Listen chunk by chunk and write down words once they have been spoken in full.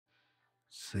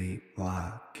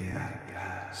Sleepwalking,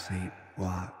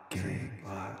 sleepwalking,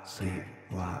 sleepwalking, sleepwalking,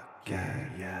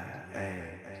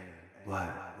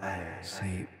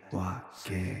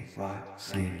 sleepwalking,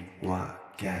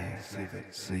 sleepwalking,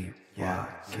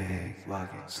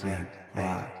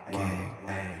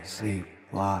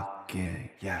 sleepwalking,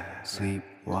 sleepwalking,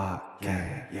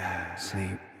 sleepwalking,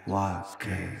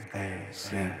 sleepwalking,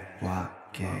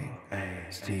 sleepwalking,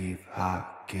 Steve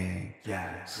Hawking,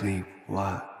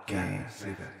 sleepwalking,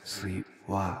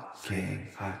 sleepwalking,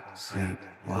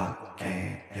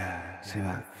 sleepwalking, see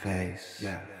my face,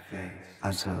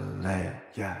 I'm so lit,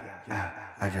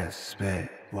 I just spit,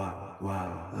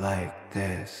 like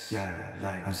this,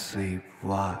 I'm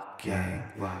sleepwalking,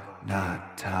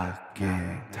 not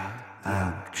talking,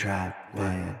 I'm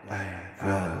trapping,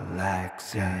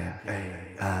 relaxing,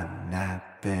 I'm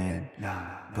napping,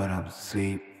 but I'm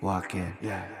sleepwalking,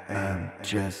 I'm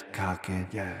just cocking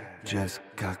this,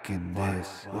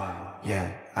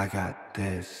 yeah, I got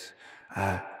this,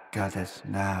 I got this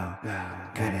now,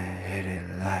 gonna hit it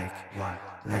like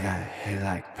I hit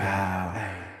like pow,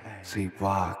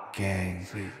 sleepwalking,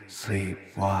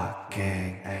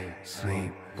 sleepwalking,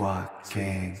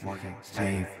 sleepwalking,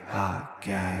 Steve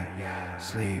Hawking,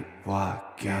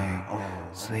 sleepwalking,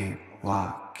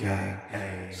 sleepwalking,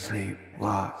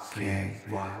 sleepwalking,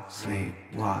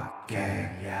 sleepwalking,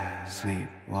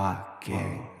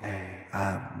 sleepwalking,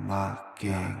 I'm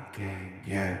mocking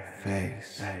your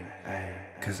face,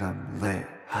 cause I'm lit,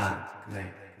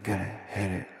 gonna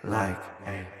hit it like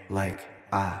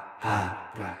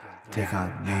take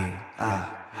on me,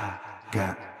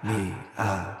 got me,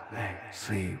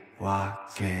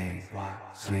 sleepwalking,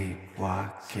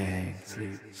 sleepwalking,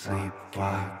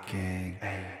 sleepwalking,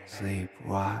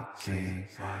 sleepwalking,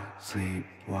 sleepwalking,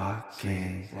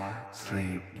 sleepwalking,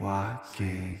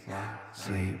 sleepwalking,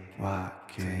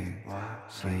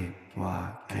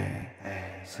 sleepwalking,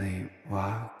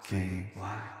 sleepwalking,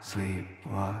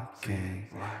 sleepwalking,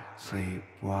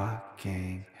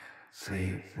 sleepwalking,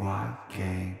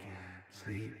 sleepwalking,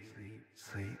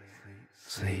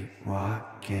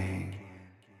 sleepwalking,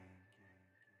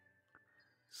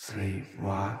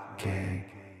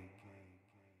 sleepwalking.